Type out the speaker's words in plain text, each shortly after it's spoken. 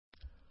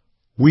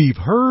We've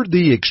heard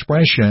the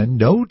expression,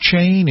 no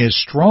chain is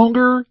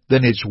stronger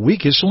than its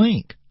weakest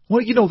link. Well,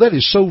 that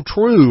is so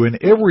true, and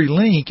every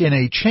link in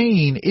a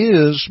chain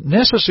is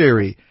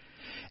necessary.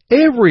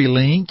 Every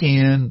link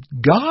in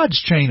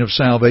God's chain of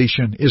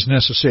salvation is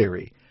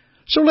necessary.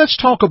 So let's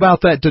talk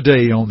about that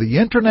today on the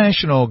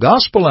International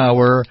Gospel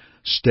Hour.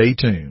 Stay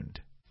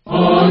tuned.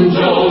 Hi,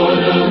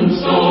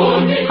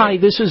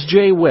 this is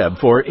Jay Webb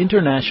for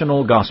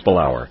International Gospel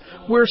Hour.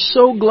 We're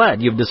so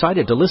glad you've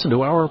decided to listen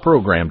to our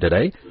program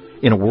today.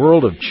 In a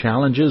world of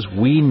challenges,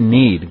 we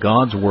need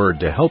God's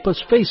Word to help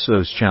us face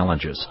those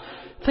challenges.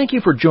 Thank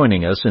you for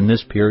joining us in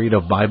this period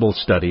of Bible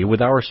study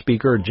with our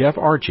speaker, Jeff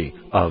Archie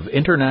of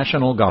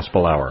International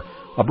Gospel Hour,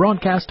 a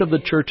broadcast of the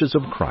Churches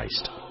of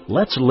Christ.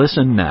 Let's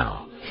listen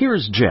now.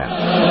 Here's Jeff.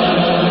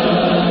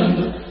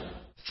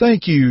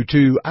 Thank you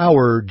to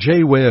our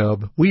Jay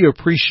Webb. We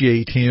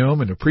appreciate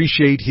him and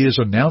appreciate his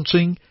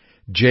announcing.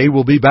 Jay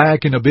will be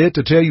back in a bit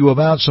to tell you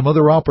about some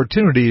other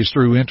opportunities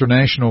through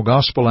International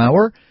Gospel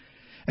Hour.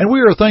 And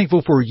we are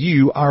thankful for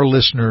you, our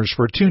listeners,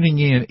 for tuning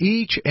in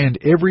each and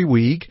every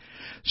week,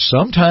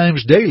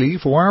 sometimes daily,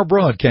 for our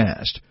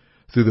broadcast.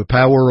 Through the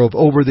power of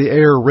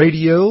over-the-air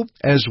radio,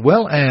 as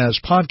well as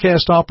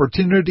podcast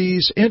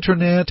opportunities,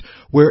 internet,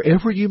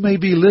 wherever you may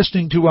be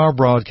listening to our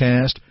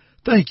broadcast,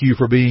 thank you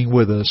for being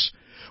with us.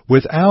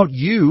 Without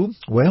you,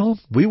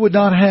 we would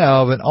not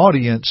have an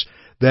audience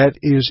that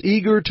is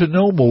eager to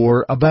know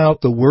more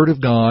about the Word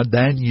of God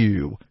than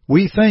you.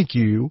 We thank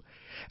you.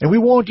 And we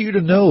want you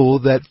to know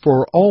that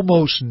for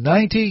almost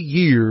 90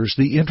 years,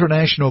 the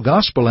International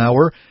Gospel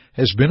Hour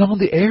has been on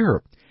the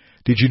air.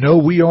 Did you know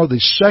we are the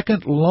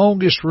second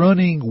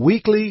longest-running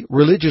weekly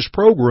religious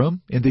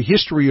program in the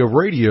history of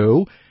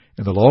radio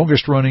and the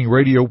longest-running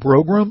radio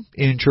program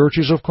in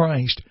Churches of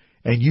Christ?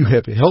 And you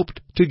have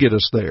helped to get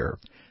us there.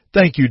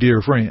 Thank you,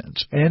 dear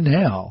friends. And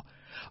now,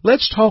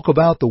 let's talk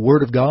about the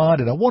Word of God,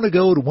 and I want to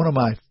go to one of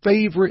my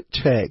favorite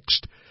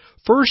texts,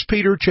 1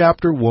 Peter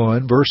chapter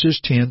 1,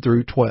 verses 10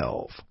 through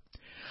 12.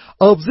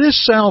 Of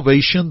this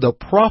salvation the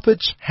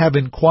prophets have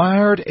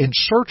inquired and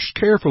searched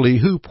carefully,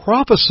 who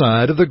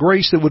prophesied of the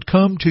grace that would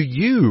come to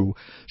you,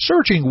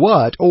 searching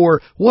what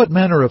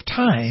manner of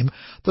time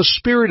the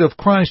Spirit of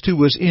Christ who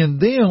was in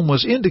them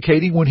was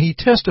indicating when he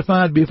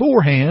testified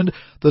beforehand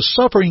the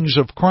sufferings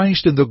of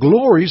Christ and the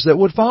glories that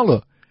would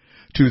follow.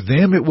 To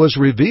them it was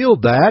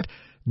revealed that,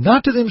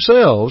 not to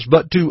themselves,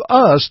 but to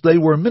us they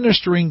were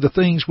ministering the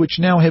things which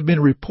now have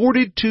been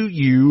reported to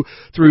you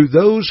through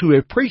those who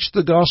have preached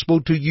the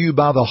gospel to you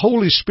by the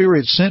Holy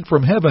Spirit sent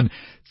from heaven,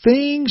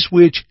 things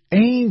which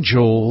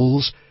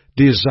angels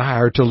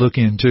desire to look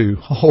into.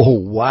 Oh,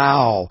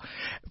 wow.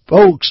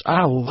 Folks,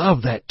 I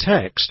love that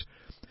text.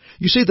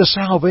 You see, the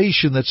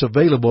salvation that's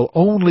available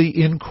only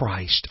in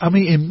Christ.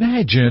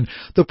 Imagine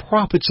the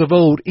prophets of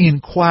old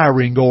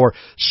inquiring or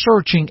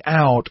searching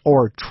out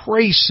or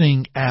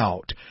tracing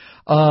out.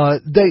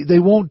 They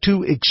want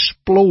to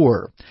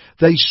explore.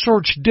 They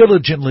search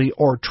diligently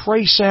or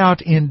trace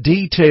out in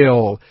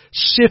detail,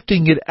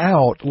 sifting it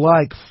out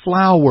like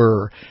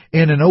flour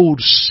in an old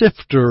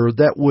sifter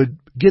that would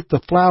get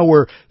the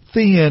flour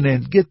thin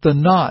and get the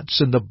knots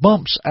and the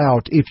bumps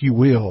out, if you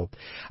will.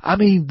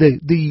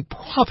 The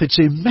prophets,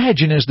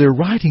 imagine as they're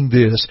writing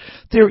this,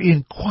 they're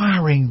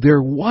inquiring,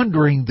 they're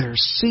wondering, they're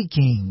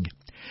seeking.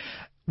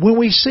 When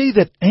we see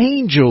that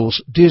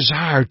angels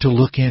desire to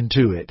look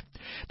into it,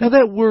 now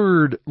that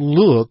word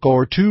look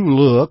or to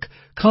look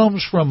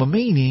comes from a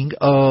meaning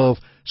of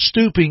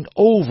stooping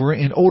over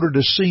in order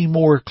to see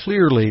more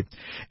clearly.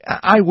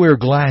 I wear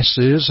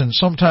glasses, and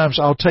sometimes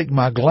I'll take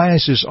my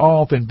glasses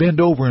off and bend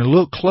over and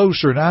look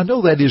closer, and I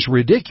know that is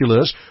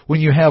ridiculous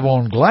when you have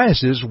on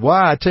glasses.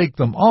 Why take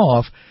them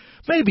off?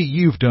 Maybe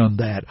you've done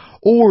that.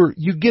 Or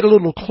you get a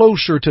little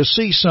closer to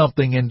see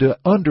something and to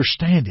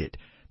understand it.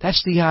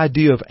 That's the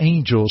idea of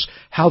angels,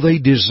 how they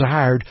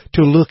desired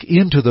to look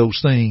into those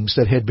things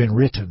that had been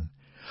written.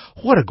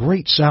 What a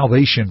great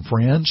salvation,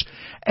 friends.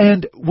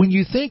 And when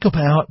you think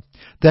about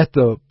that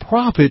the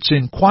prophets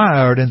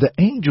inquired and the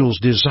angels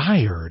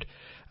desired,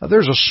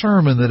 there's a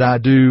sermon that I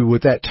do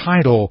with that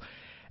title.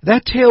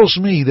 That tells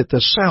me that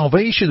the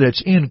salvation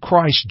that's in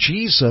Christ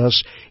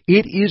Jesus,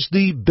 it is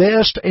the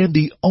best and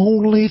the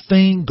only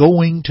thing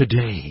going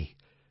today.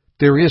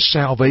 There is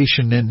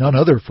salvation in none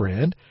other,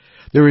 friend.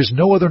 There is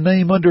no other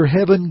name under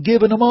heaven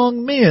given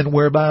among men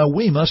whereby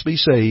we must be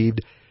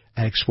saved.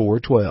 Acts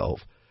 4:12.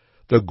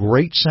 The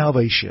great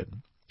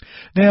salvation.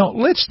 Now,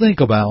 let's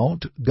think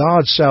about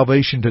God's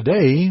salvation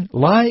today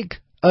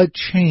like a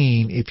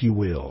chain, if you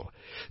will.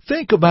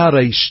 Think about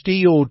a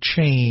steel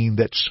chain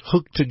that's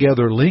hooked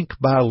together link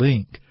by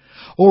link,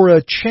 or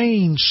a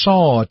chain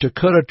saw to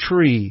cut a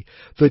tree,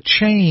 the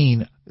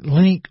chain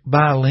link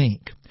by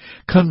link.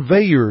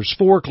 Conveyors,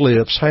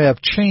 forklifts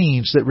have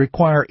chains that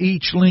require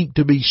each link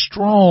to be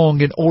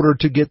strong in order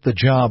to get the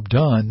job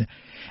done,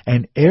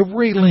 and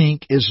every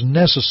link is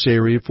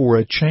necessary for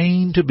a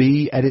chain to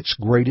be at its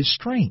greatest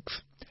strength.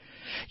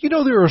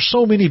 There are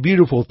so many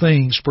beautiful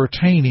things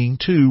pertaining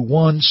to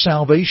one's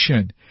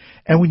salvation,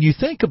 and when you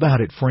think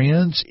about it,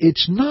 friends,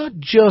 it's not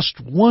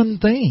just one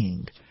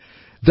thing.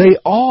 They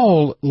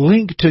all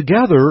link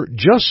together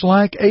just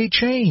like a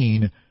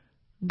chain.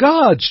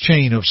 God's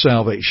chain of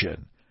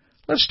salvation.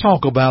 Let's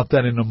talk about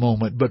that in a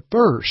moment, but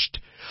first,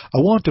 I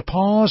want to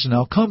pause and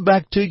I'll come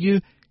back to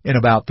you in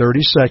about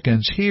 30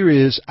 seconds. Here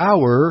is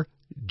our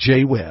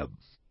Jay Webb.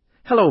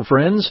 Hello,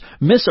 friends.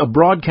 Miss a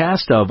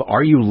broadcast of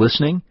Are You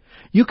Listening?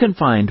 You can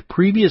find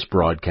previous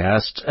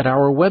broadcasts at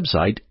our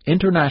website,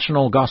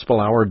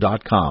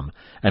 internationalgospelhour.com,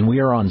 and we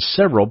are on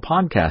several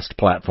podcast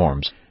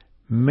platforms.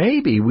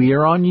 Maybe we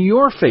are on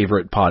your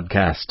favorite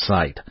podcast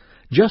site.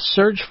 Just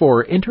search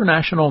for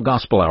International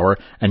Gospel Hour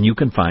and you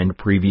can find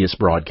previous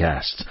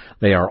broadcasts.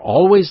 They are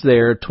always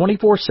there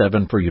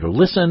 24/7 for you to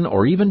listen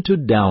or even to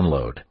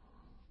download.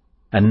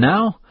 And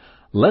now,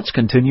 let's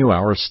continue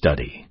our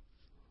study.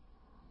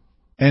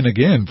 And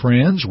again,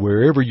 friends,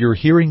 wherever you're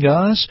hearing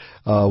us,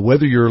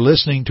 whether you're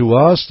listening to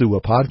us through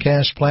a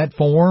podcast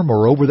platform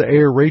or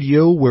over-the-air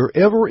radio,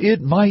 wherever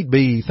it might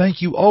be,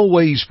 thank you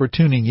always for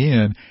tuning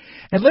in.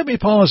 And let me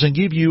pause and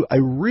give you a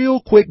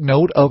real quick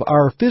note of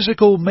our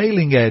physical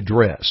mailing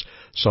address.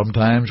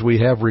 Sometimes we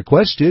have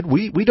requested,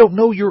 we don't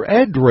know your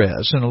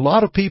address, and a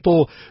lot of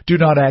people do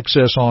not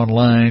access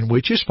online,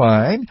 which is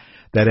fine.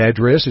 That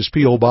address is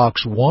P.O.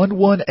 Box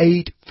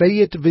 118,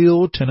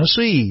 Fayetteville,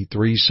 Tennessee,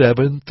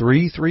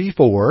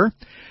 37334.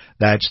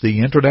 That's the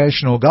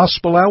International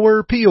Gospel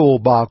Hour, P.O.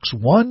 Box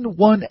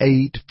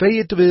 118,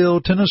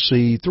 Fayetteville,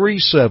 Tennessee,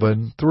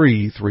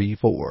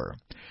 37334.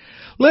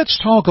 Let's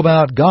talk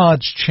about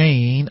God's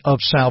chain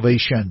of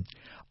salvation.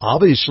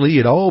 Obviously,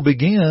 it all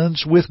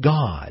begins with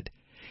God.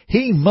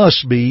 He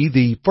must be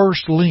the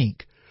first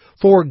link.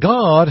 For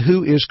God,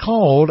 who is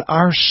called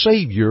our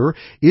Savior,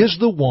 is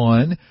the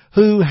one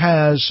who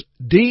has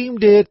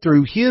deemed it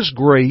through His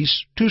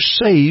grace to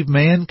save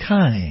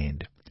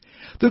mankind.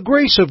 The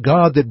grace of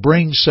God that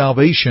brings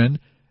salvation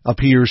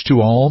appears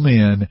to all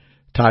men,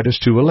 Titus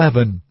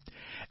 2:11.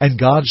 And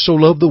God so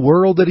loved the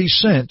world that He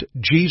sent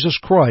Jesus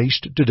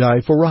Christ to die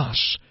for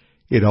us.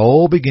 It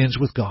all begins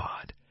with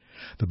God.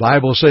 The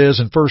Bible says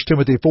in 1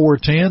 Timothy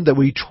 4:10 that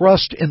we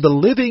trust in the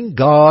living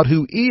God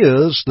who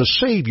is the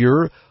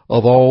Savior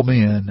of all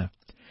men.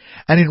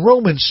 And in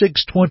Romans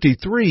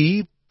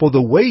 6:23, for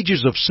the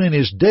wages of sin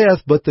is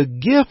death, but the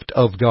gift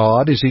of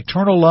God is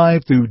eternal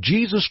life through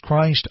Jesus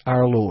Christ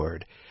our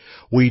Lord.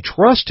 We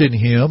trust in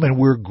Him and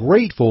we're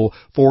grateful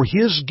for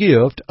His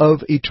gift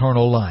of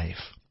eternal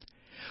life.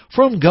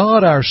 From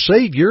God our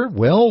Savior,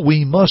 well,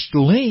 we must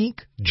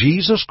link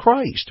Jesus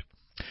Christ.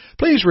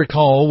 Please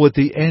recall what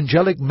the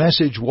angelic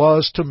message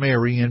was to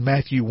Mary in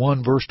Matthew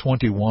 1 verse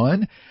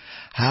 21,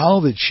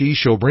 how that she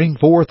shall bring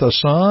forth a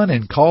son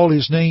and call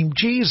His name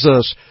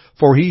Jesus,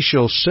 for He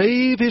shall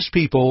save His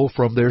people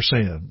from their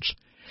sins.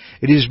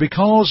 It is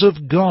because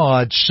of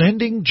God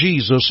sending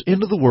Jesus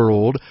into the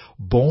world,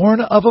 born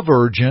of a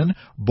virgin,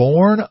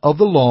 born of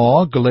the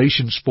law,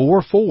 Galatians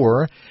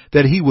 4:4,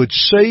 that He would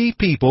save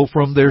people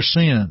from their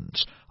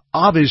sins.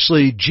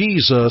 Obviously,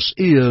 Jesus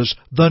is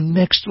the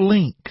next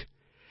link.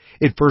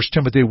 In 1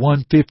 Timothy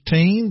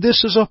 1:15,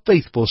 this is a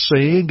faithful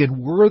saying and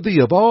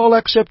worthy of all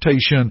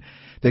acceptation,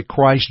 that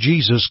Christ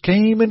Jesus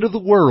came into the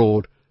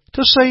world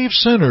to save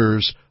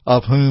sinners,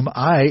 of whom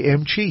I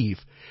am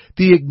chief.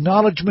 The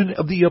acknowledgement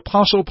of the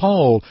Apostle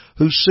Paul,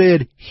 who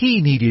said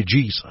he needed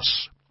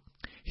Jesus.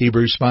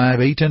 Hebrews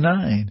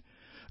 5:8-9.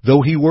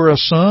 Though He were a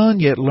son,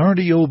 yet learned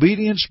He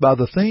obedience by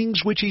the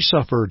things which He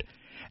suffered.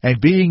 And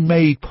being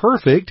made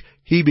perfect,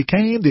 He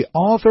became the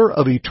author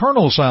of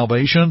eternal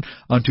salvation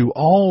unto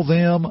all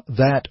them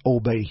that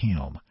obey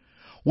Him.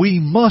 We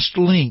must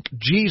link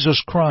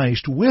Jesus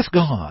Christ with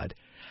God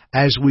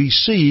as we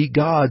see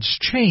God's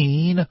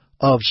chain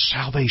of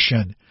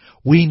salvation.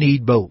 We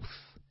need both.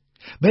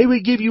 May we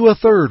give you a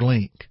third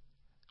link.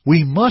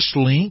 We must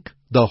link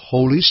the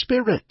Holy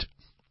Spirit.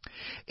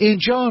 In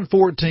John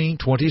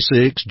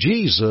 14:26,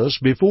 Jesus,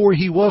 before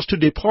He was to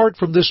depart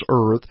from this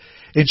earth,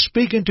 in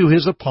speaking to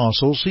His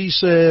apostles, He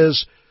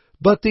says,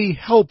 "But the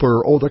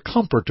Helper, or the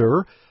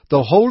Comforter,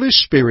 the Holy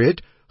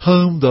Spirit,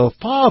 whom the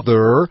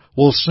Father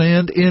will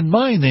send in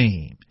my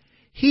name,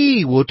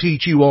 He will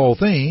teach you all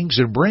things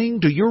and bring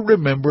to your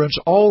remembrance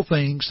all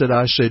things that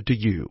I said to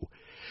you."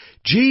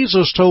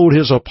 Jesus told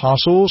His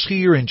apostles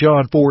here in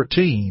John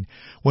 14,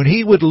 when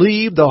He would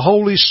leave, the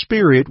Holy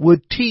Spirit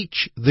would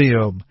teach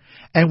them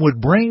and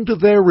would bring to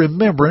their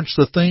remembrance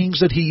the things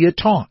that He had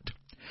taught.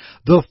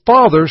 The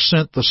Father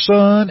sent the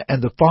Son,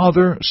 and the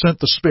Father sent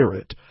the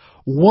Spirit.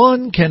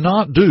 One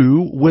cannot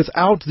do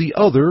without the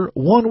other.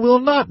 One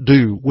will not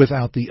do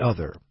without the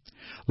other.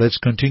 Let's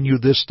continue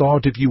this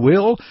thought, if you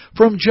will,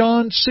 from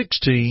John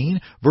 16,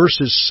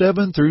 verses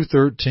 7 through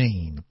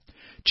 13.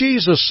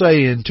 Jesus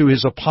saying to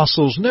His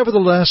apostles,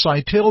 "Nevertheless,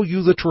 I tell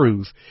you the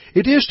truth.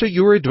 It is to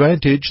your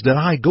advantage that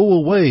I go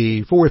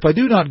away, for if I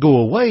do not go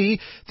away,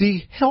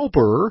 the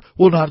Helper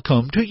will not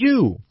come to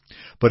you.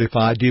 But if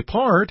I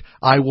depart,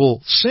 I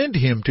will send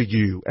Him to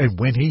you, and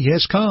when He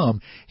has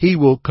come, He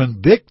will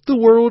convict the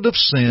world of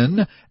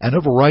sin, and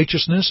of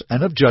righteousness,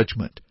 and of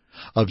judgment.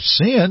 of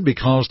sin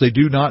because they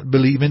do not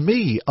believe in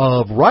me,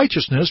 of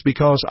righteousness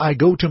because I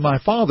go to my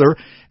Father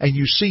and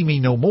you see me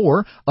no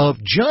more,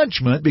 of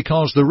judgment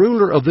because the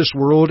ruler of this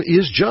world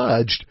is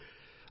judged.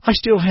 I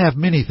still have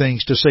many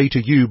things to say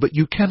to you, but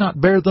you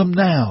cannot bear them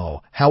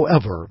now.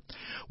 However,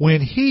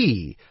 when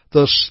He,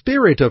 the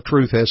Spirit of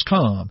truth, has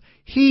come,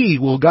 He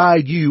will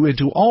guide you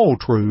into all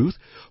truth,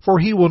 for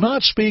He will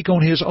not speak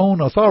on His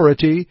own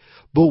authority,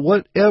 but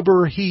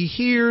whatever He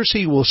hears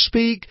He will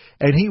speak,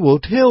 and He will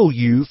tell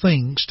you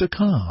things to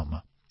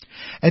come.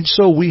 And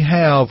so we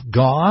have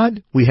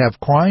God, we have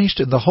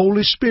Christ and the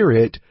Holy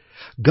Spirit,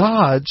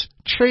 God's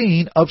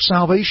chain of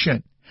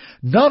salvation.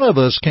 None of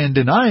us can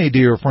deny,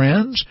 dear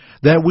friends,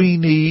 that we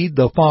need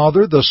the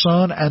Father, the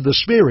Son, and the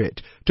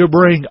Spirit to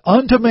bring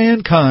unto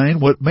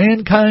mankind what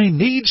mankind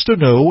needs to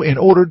know in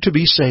order to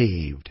be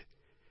saved.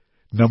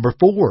 Number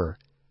 4,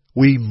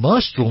 we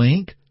must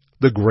link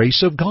the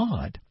grace of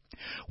God.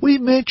 We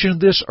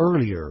mentioned this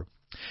earlier.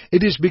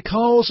 It is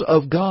because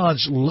of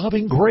God's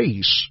loving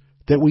grace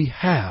that we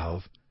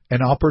have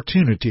an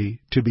opportunity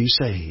to be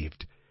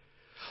saved.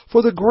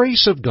 For the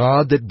grace of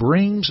God that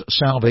brings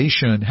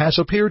salvation has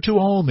appeared to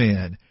all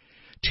men,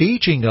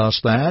 teaching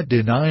us that,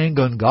 denying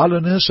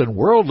ungodliness and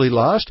worldly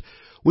lust,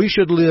 we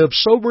should live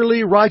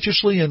soberly,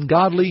 righteously, and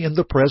godly in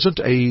the present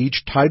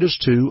age, Titus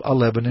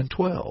 2:11 and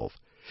 12.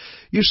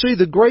 You see,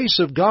 the grace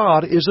of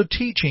God is a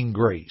teaching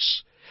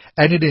grace,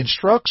 and it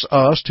instructs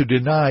us to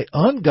deny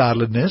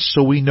ungodliness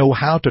so we know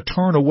how to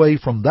turn away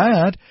from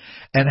that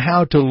and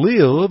how to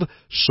live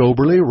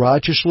soberly,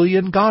 righteously,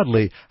 and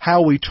godly,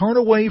 how we turn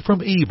away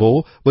from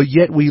evil, but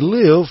yet we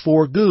live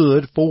for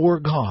good for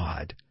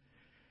God.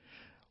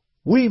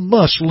 We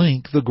must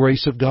link the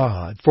grace of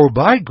God, for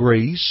by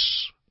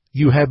grace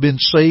you have been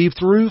saved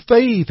through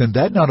faith, and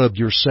that not of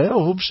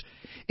yourselves.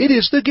 It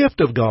is the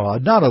gift of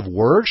God, not of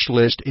works,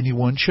 lest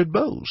anyone should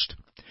boast.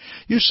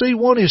 You see,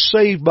 one is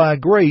saved by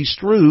grace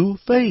through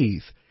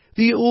faith,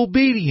 the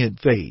obedient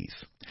faith.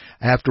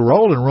 After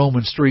all, in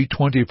Romans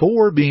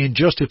 3:24, being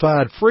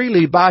justified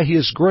freely by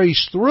His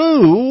grace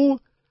through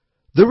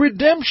the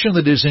redemption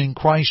that is in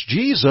Christ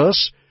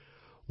Jesus,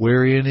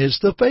 wherein is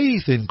the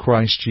faith in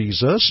Christ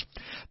Jesus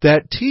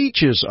that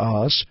teaches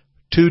us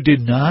to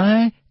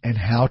deny and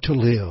how to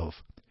live.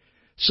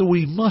 So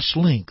we must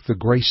link the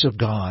grace of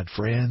God,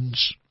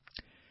 friends.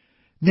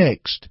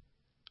 Next,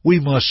 we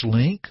must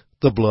link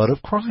the blood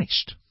of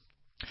Christ.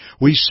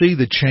 We see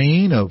the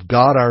chain of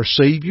God our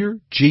Savior,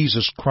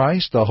 Jesus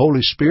Christ, the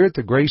Holy Spirit,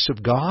 the grace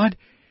of God,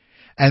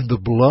 and the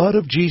blood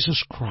of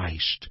Jesus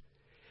Christ.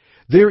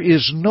 There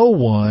is no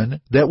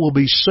one that will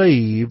be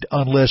saved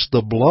unless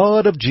the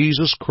blood of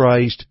Jesus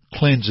Christ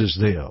cleanses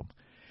them.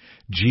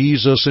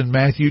 Jesus in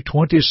Matthew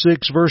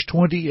 26, verse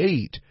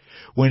 28,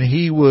 when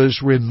He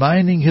was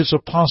reminding His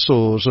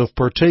apostles of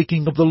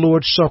partaking of the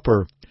Lord's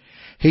Supper,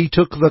 He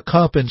took the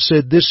cup and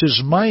said, "This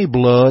is my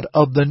blood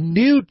of the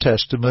New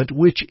Testament,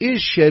 which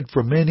is shed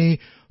for many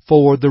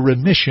for the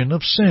remission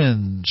of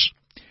sins."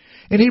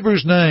 In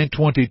Hebrews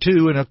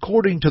 9:22, and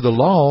according to the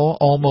law,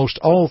 almost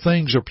all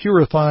things are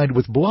purified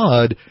with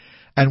blood,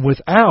 and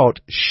without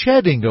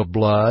shedding of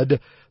blood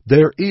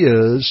there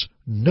is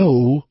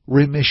no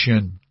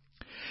remission.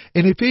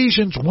 In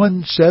Ephesians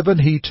 1:7,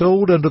 He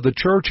told unto the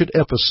church at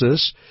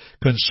Ephesus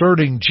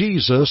concerning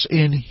Jesus,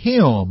 "In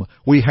Him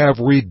we have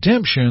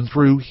redemption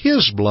through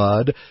His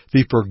blood,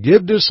 the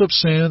forgiveness of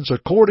sins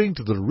according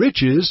to the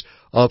riches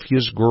of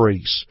His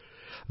grace."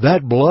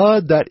 That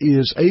blood that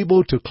is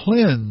able to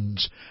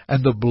cleanse,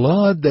 and the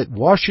blood that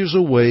washes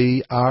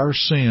away our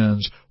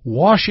sins,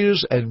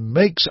 washes and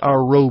makes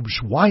our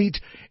robes white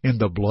in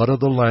the blood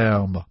of the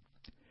Lamb.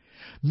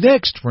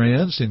 Next,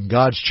 friends, in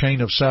God's chain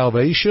of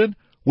salvation,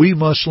 we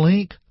must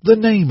link the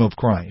name of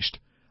Christ.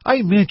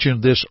 I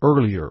mentioned this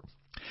earlier.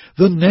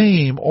 The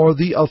name or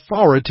the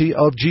authority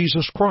of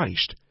Jesus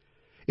Christ.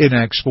 In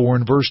Acts 4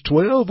 and verse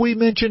 12, we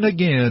mention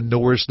again,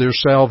 "Nor is there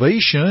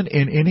salvation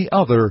in any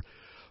other,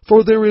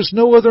 for there is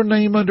no other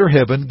name under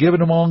heaven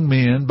given among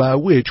men by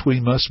which we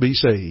must be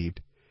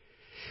saved."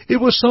 It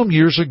was some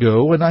years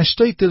ago, and I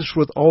state this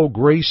with all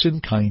grace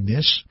and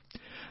kindness,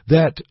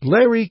 that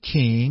Larry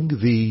King,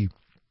 the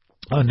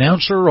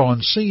announcer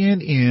on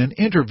CNN,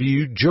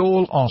 interviewed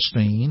Joel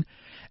Osteen,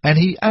 and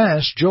he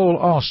asked Joel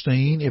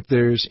Osteen if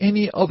there's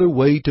any other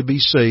way to be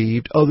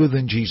saved other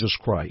than Jesus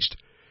Christ.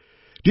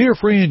 Dear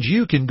friends,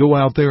 you can go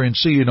out there and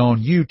see it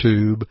on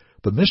YouTube,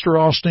 but Mr.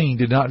 Osteen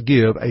did not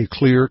give a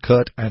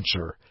clear-cut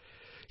answer.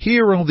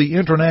 Here on the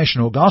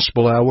International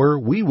Gospel Hour,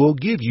 we will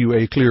give you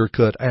a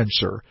clear-cut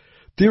answer.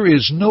 There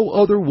is no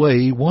other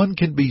way one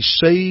can be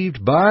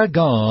saved by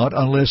God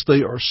unless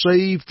they are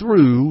saved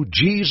through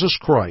Jesus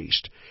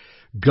Christ.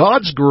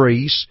 God's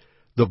grace,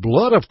 the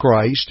blood of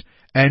Christ,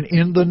 and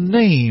in the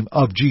name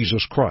of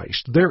Jesus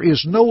Christ. There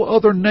is no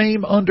other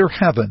name under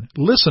heaven.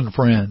 Listen,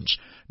 friends,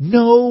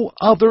 no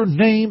other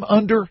name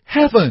under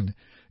heaven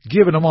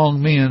given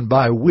among men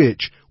by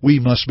which we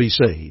must be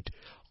saved.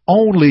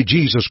 Only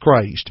Jesus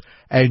Christ,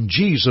 and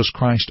Jesus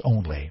Christ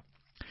only.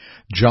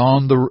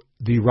 John,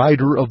 the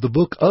writer of the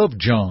book of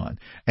John,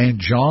 and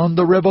John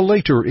the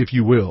Revelator, if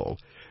you will,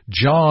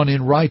 John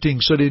in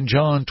writing said in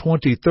John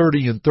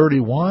 20:30 and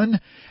 31,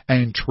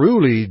 "And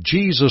truly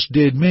Jesus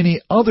did many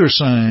other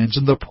signs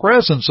in the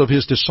presence of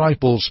His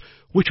disciples,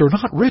 which are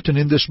not written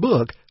in this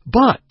book,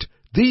 but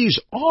these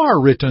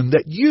are written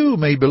that you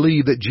may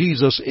believe that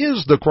Jesus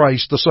is the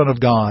Christ, the Son of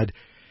God,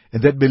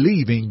 and that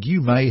believing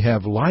you may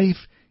have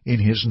life in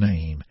His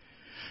name."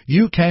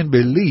 You can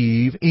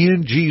believe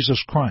in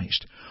Jesus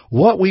Christ.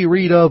 What we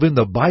read of in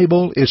the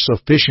Bible is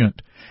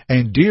sufficient.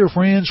 And dear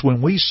friends,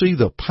 when we see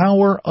the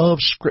power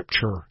of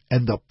Scripture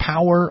and the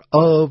power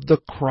of the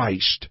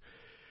Christ,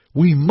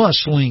 we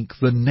must link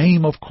the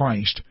name of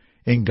Christ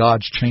in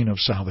God's chain of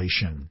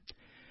salvation.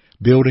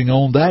 Building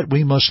on that,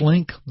 we must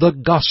link the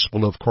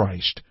gospel of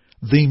Christ,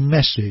 the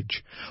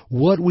message,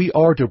 what we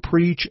are to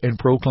preach and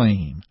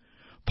proclaim.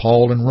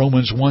 Paul in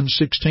Romans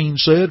 1:16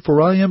 said,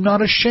 "For I am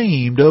not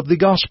ashamed of the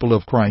gospel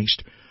of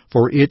Christ,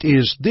 for it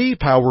is the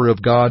power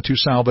of God to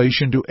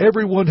salvation to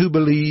everyone who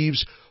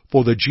believes,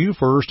 for the Jew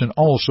first and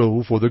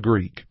also for the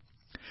Greek."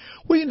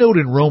 We note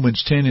in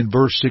Romans 10 and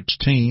verse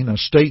 16 a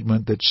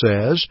statement that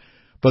says,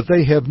 "But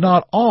they have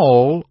not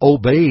all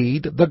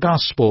obeyed the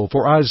gospel.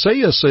 For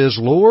Isaiah says,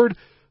 'Lord,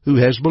 who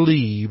has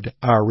believed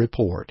our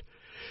report?'"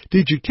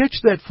 Did you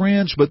catch that,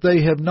 friends? But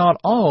they have not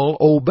all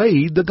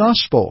obeyed the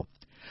gospel.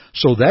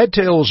 So that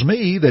tells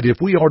me that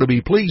if we are to be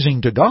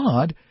pleasing to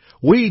God,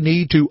 we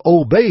need to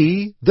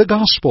obey the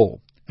gospel,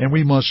 and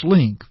we must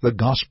link the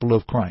gospel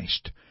of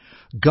Christ.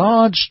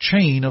 God's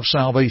chain of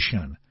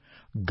salvation,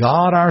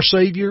 God our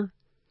Savior,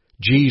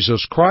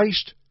 Jesus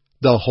Christ,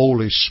 the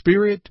Holy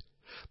Spirit,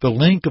 the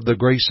link of the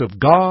grace of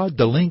God,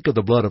 the link of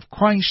the blood of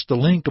Christ, the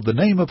link of the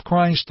name of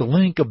Christ, the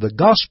link of the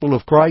gospel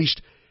of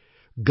Christ,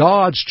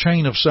 God's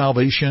chain of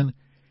salvation,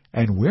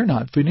 and we're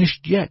not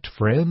finished yet,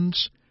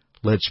 friends.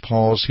 Let's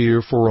pause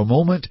here for a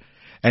moment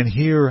and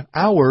hear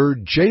our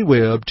J.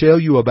 Webb tell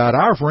you about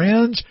our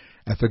friends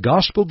at the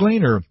Gospel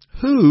Gleaner,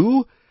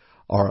 who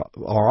are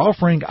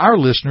offering our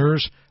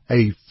listeners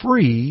a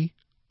free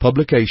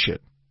publication.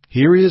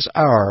 Here is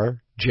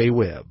our J.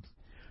 Webb.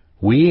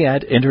 We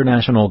at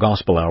International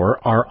Gospel Hour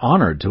are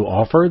honored to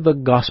offer the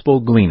Gospel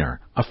Gleaner,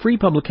 a free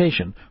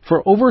publication.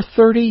 For over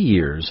 30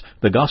 years,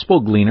 the Gospel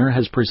Gleaner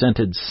has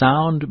presented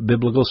sound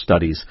biblical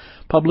studies,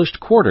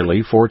 published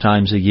quarterly 4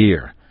 times a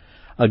year.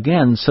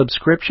 Again,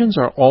 subscriptions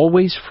are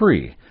always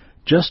free.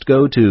 Just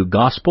go to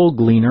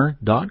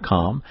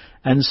gospelgleaner.com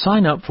and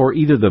sign up for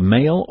either the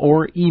mail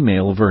or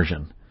email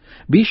version.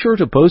 Be sure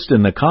to post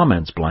in the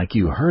comments blank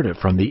you heard it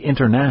from the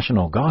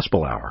International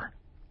Gospel Hour.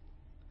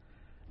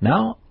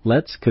 Now,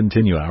 let's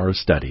continue our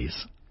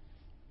studies.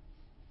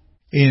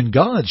 In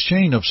God's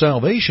chain of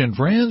salvation,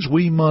 friends,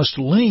 we must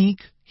link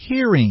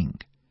hearing.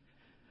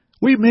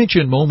 We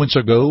mentioned moments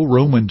ago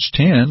Romans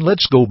 10.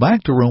 Let's go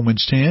back to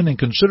Romans 10 and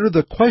consider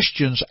the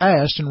questions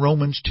asked in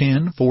Romans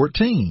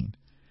 10:14.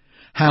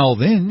 "How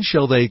then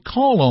shall they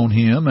call on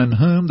Him in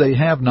whom they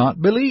have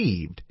not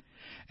believed?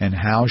 And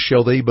how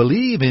shall they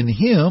believe in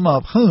Him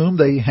of whom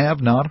they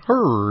have not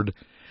heard?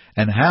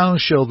 And how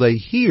shall they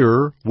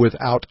hear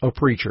without a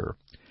preacher?"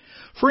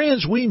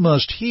 Friends, we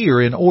must hear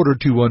in order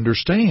to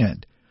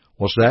understand.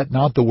 Was that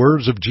not the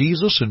words of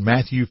Jesus in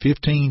Matthew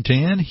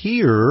 15:10?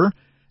 Hear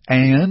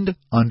and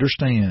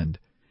understand.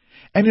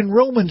 And in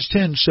Romans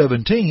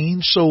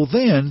 10:17, so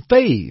then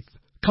faith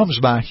comes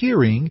by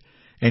hearing,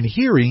 and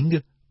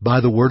hearing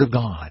by the Word of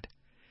God.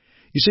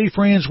 You see,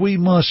 friends, we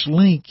must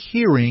link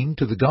hearing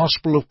to the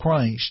gospel of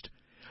Christ,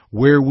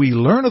 where we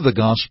learn of the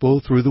gospel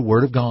through the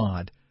Word of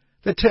God,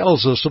 that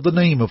tells us of the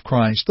name of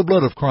Christ, the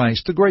blood of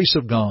Christ, the grace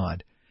of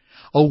God.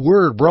 A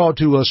word brought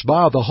to us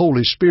by the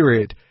Holy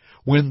Spirit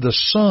when the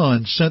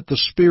Son sent the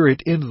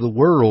Spirit into the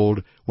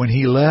world when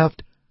He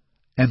left,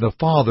 and the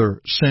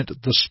Father sent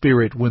the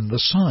Spirit when the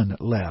Son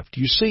left.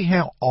 You see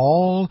how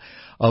all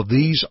of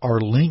these are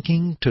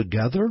linking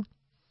together?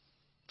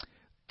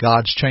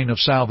 God's chain of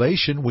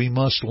salvation, we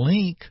must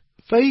link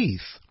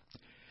faith.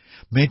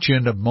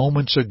 Mentioned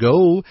moments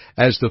ago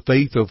as the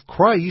faith of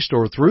Christ,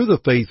 or through the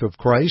faith of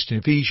Christ in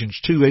Ephesians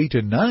 2:8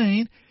 and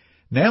 9,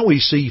 now we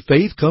see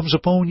faith comes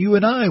upon you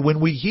and I. When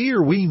we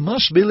hear, we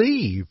must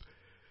believe.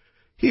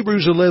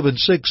 Hebrews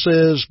 11:6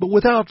 says, "But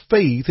without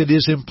faith it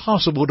is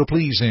impossible to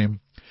please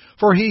Him.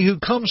 For he who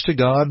comes to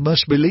God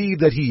must believe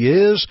that He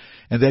is,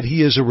 and that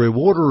He is a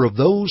rewarder of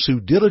those who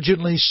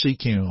diligently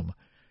seek Him.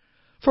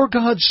 For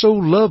God so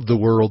loved the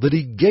world that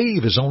He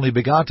gave His only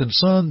begotten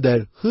Son,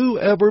 that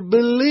whoever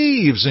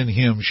believes in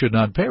Him should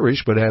not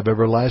perish, but have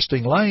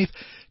everlasting life."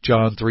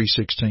 John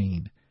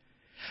 3:16.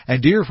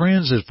 And dear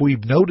friends, as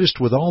we've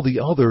noticed with all the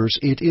others,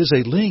 it is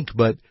a link,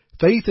 but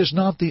faith is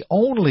not the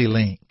only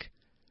link.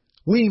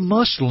 We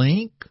must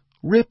link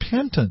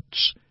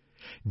repentance.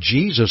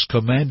 Jesus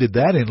commanded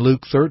that in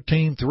Luke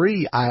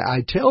 13:3.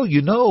 I tell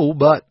you no,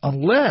 but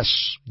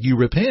unless you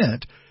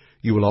repent,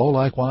 you will all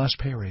likewise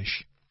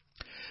perish.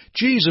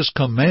 Jesus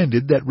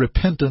commanded that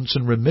repentance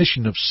and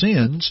remission of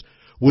sins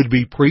would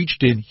be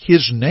preached in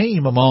His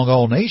name among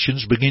all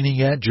nations,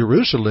 beginning at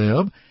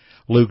Jerusalem,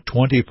 Luke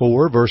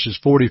 24, verses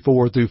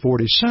 44 through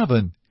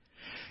 47.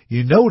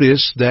 You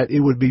notice that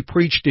it would be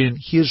preached in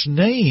His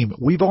name.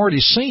 We've already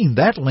seen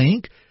that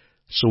link,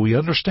 so we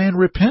understand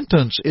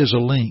repentance is a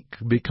link,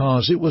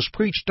 because it was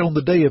preached on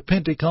the day of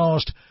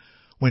Pentecost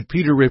when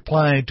Peter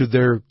replied to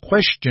their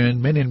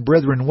question, "Men and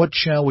brethren, what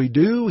shall we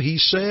do?" He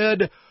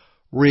said,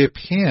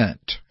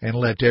 "Repent, and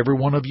let every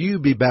one of you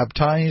be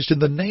baptized in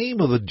the name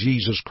of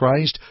Jesus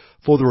Christ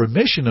for the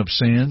remission of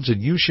sins,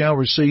 and you shall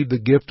receive the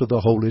gift of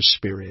the Holy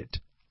Spirit."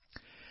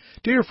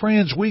 Dear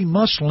friends, we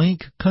must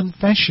link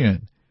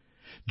confession.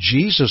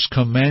 Jesus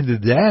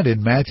commanded that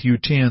in Matthew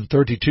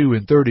 10:32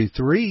 and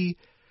 33.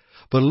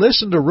 But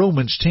listen to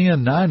Romans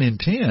 10:9 and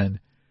 10,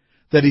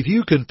 that if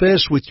you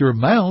confess with your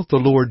mouth the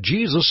Lord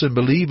Jesus and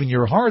believe in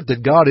your heart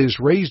that God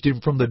has raised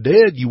Him from the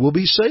dead, you will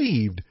be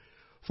saved.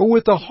 For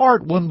with the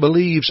heart one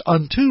believes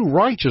unto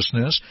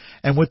righteousness,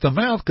 and with the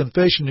mouth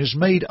confession is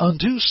made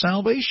unto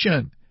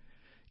salvation.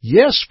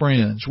 Yes,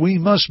 friends, we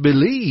must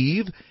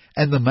believe,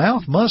 and the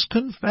mouth must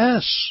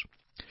confess.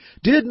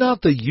 Did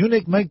not the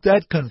eunuch make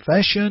that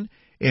confession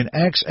in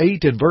Acts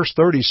 8 and verse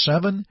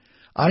 37?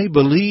 "I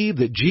believe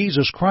that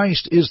Jesus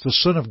Christ is the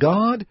Son of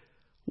God"?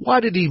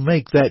 Why did he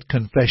make that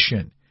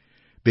confession?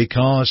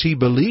 Because he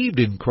believed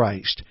in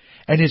Christ.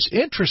 And it's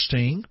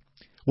interesting,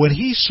 when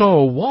he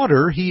saw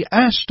water, he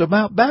asked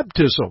about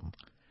baptism.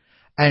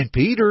 And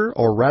Peter,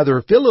 or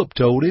rather Philip,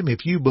 told him,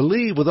 "If you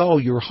believe with all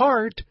your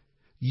heart,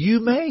 you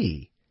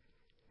may."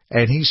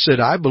 And he said,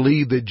 "I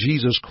believe that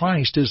Jesus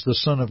Christ is the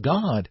Son of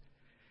God."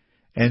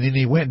 And then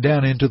he went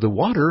down into the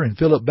water, and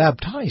Philip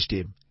baptized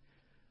him.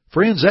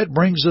 Friends, that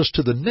brings us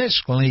to the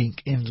next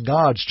link in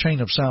God's chain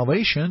of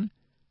salvation,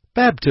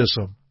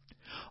 baptism.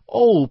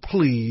 Oh,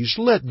 please,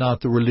 let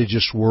not the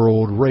religious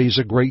world raise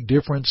a great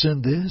difference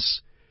in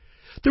this.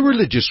 The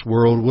religious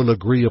world will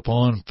agree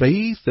upon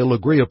faith, they'll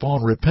agree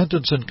upon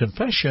repentance and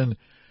confession,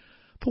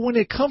 but when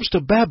it comes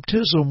to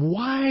baptism,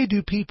 why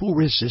do people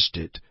resist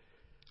it?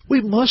 We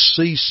must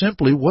see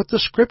simply what the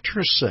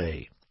Scriptures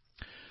say.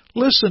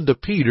 Listen to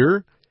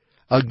Peter.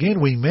 Again,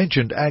 we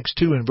mentioned Acts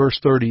 2 and verse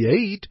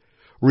 38,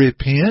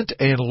 "Repent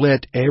and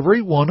let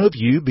every one of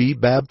you be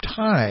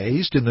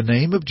baptized in the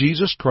name of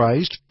Jesus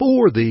Christ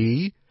for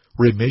the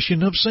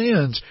remission of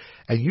sins,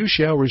 and you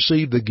shall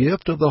receive the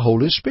gift of the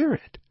Holy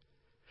Spirit."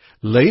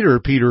 Later,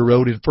 Peter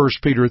wrote in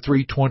 1 Peter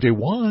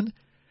 3:21,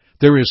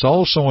 "There is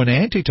also an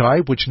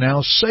antitype which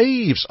now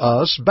saves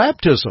us,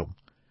 baptism."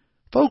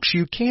 Folks,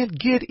 you can't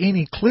get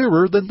any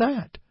clearer than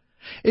that.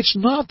 It's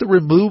not the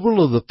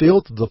removal of the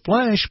filth of the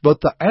flesh,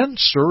 but the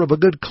answer of a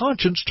good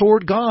conscience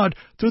toward God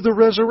through the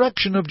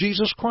resurrection of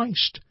Jesus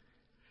Christ.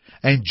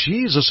 And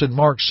Jesus in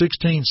Mark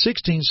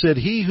 16:16 said,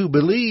 "He who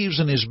believes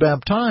and is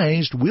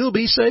baptized will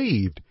be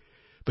saved,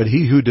 but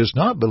he who does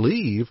not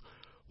believe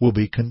will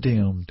be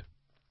condemned."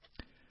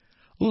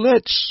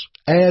 Let's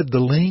add the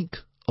link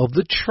of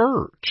the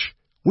church.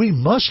 We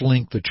must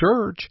link the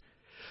church.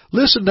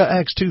 Listen to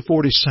Acts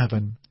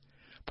 2:47.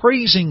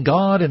 "Praising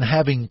God and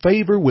having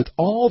favor with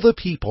all the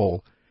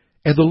people,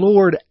 and the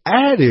Lord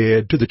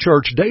added to the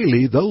church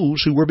daily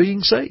those who were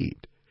being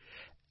saved."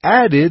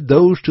 Added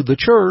those to the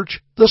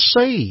church, the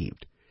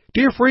saved.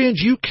 Dear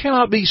friends, you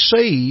cannot be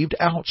saved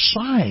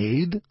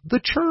outside the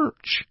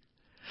church.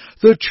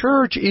 The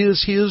church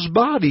is His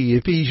body,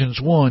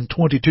 Ephesians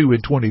 1:22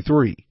 and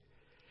 23.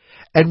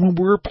 And when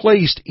we're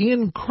placed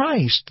in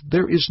Christ,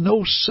 there is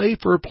no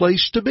safer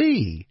place to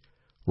be.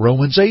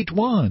 Romans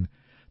 8:1.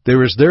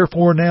 "There is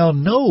therefore now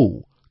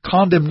no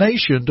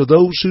condemnation to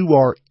those who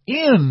are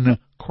in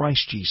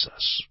Christ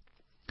Jesus."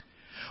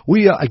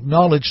 We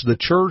acknowledge the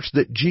church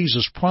that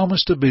Jesus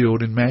promised to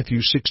build in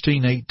Matthew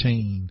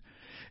 16:18.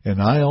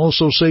 "And I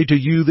also say to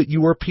you that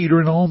you are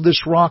Peter, and on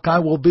this rock I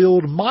will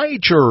build my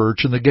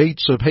church, and the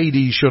gates of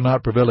Hades shall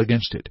not prevail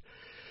against it."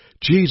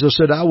 Jesus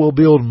said, "I will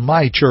build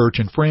my church."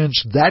 And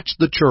friends, that's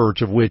the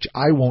church of which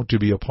I want to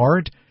be a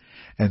part,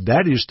 and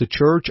that is the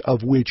church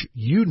of which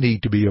you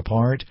need to be a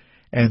part,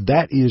 and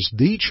that is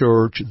the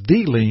church,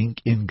 the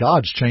link in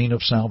God's chain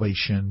of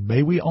salvation.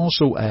 May we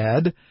also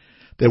add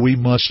that we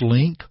must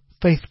link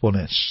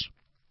faithfulness.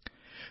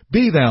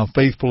 "Be thou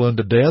faithful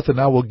unto death, and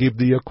I will give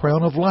thee a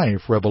crown of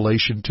life,"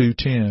 Revelation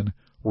 2:10,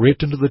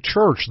 written to the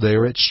church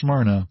there at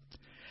Smyrna.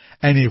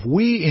 And if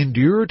we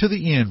endure to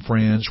the end,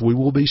 friends, we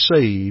will be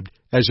saved,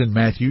 as in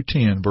Matthew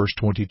 10, verse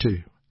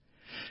 22.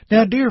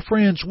 Now, dear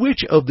friends,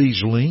 which of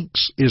these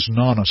links is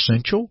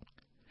non-essential?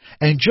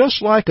 And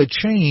just like a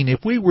chain,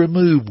 if we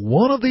remove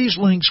one of these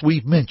links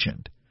we've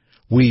mentioned,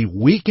 we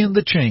weaken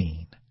the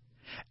chain.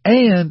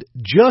 And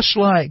just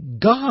like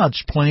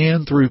God's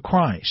plan through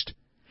Christ,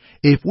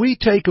 if we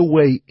take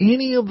away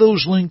any of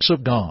those links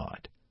of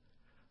God,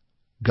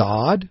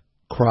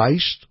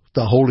 Christ,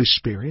 the Holy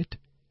Spirit,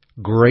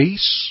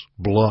 grace,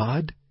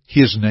 blood,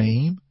 His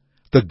name,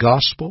 the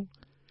gospel,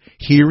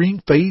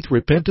 hearing, faith,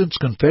 repentance,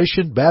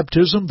 confession,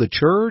 baptism, the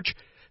church,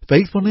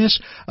 faithfulness,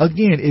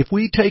 again, if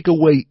we take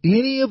away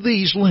any of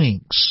these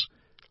links,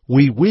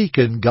 we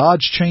weaken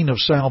God's chain of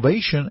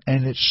salvation,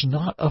 and it's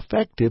not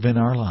effective in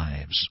our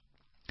lives.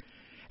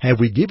 Have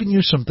we given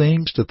you some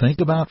things to think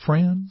about,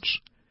 friends?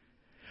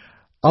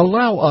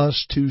 allow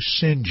us to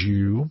send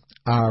you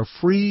our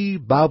free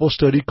Bible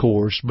study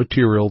course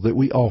material that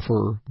we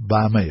offer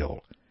by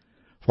mail.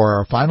 For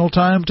our final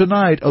time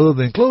tonight, other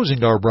than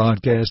closing our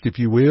broadcast, if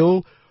you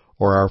will,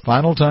 or our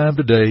final time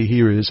today,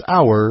 here is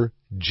our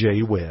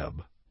Jay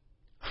Webb.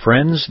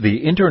 Friends,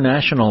 the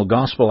International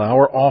Gospel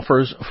Hour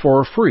offers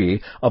for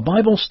free a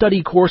Bible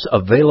study course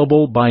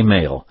available by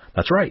mail.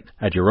 That's right.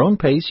 At your own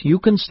pace, you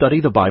can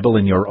study the Bible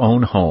in your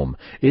own home.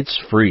 It's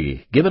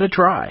free. Give it a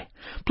try.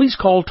 Please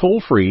call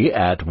toll-free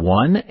at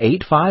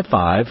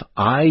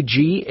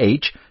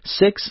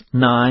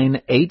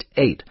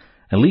 1-855-IGH-6988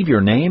 and leave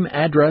your name,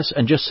 address,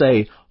 and just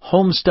say,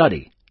 Home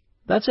Study.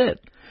 That's it.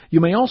 You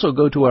may also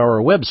go to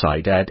our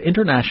website at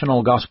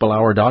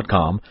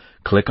internationalgospelhour.com,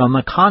 click on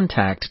the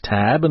Contact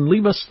tab, and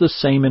leave us the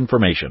same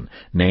information,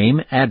 name,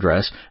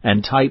 address,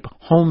 and type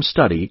Home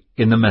Study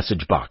in the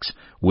message box.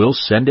 We'll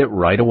send it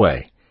right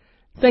away.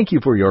 Thank you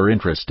for your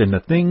interest in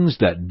the things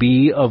that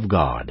be of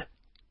God.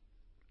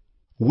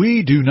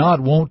 We do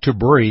not want to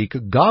break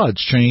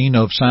God's chain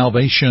of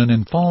salvation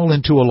and fall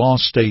into a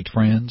lost state,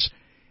 friends.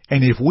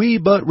 And if we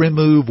but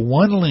remove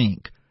one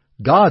link,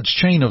 God's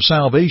chain of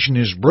salvation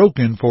is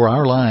broken for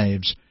our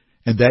lives,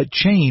 and that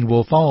chain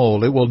will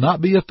fall. It will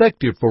not be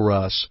effective for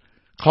us.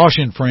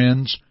 Caution,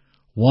 friends.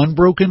 One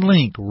broken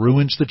link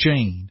ruins the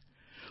chain.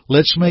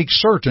 Let's make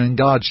certain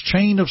God's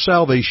chain of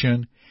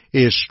salvation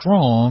is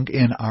strong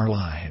in our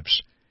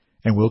lives.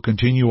 And we'll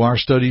continue our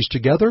studies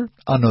together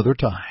another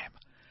time.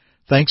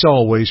 Thanks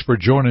always for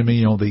joining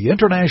me on the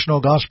International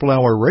Gospel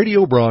Hour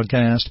radio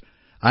broadcast.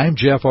 I'm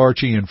Jeff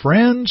Archie, and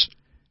friends,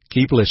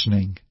 keep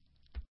listening.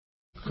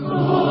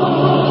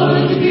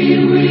 God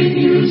be with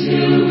you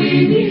till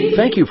we meet.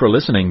 Thank you for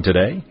listening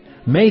today.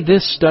 May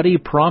this study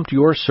prompt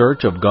your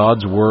search of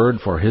God's Word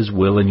for His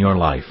will in your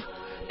life.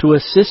 To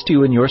assist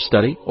you in your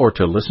study or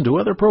to listen to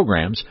other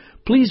programs,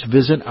 please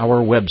visit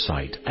our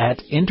website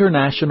at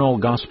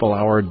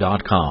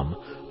internationalgospelhour.com.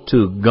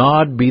 To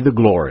God be the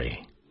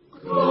glory.